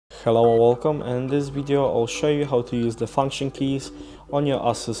Hello and welcome. In this video I'll show you how to use the function keys on your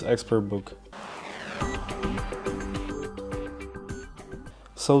Asus ExpertBook.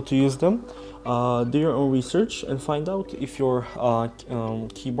 So to use them, do your own research and find out if your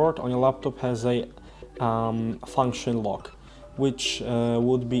keyboard on your laptop has a function lock, which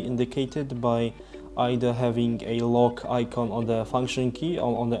would be indicated by either having a lock icon on the function key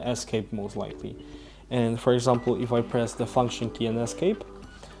or on the escape most likely. And for example, if I press the function key and escape,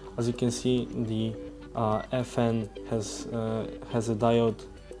 as you can see, the FN has a diode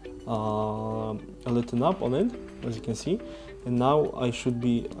lit up on it, as you can see, and now I should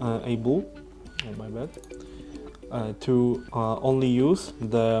be able, oh my bad, to only use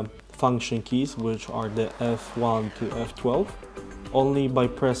the function keys, which are the F1 to F12, only by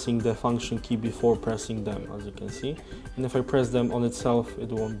pressing the function key before pressing them, as you can see. And if I press them on itself, it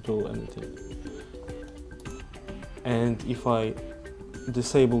won't do anything. And if I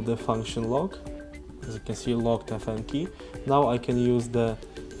disable the function lock, as you can see, locked FN key, now I can use the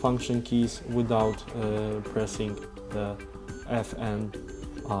function keys without pressing the FN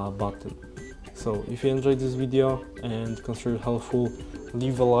button. So if you enjoyed this video and consider it helpful,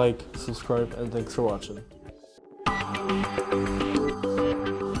 leave a like, subscribe, and thanks for watching.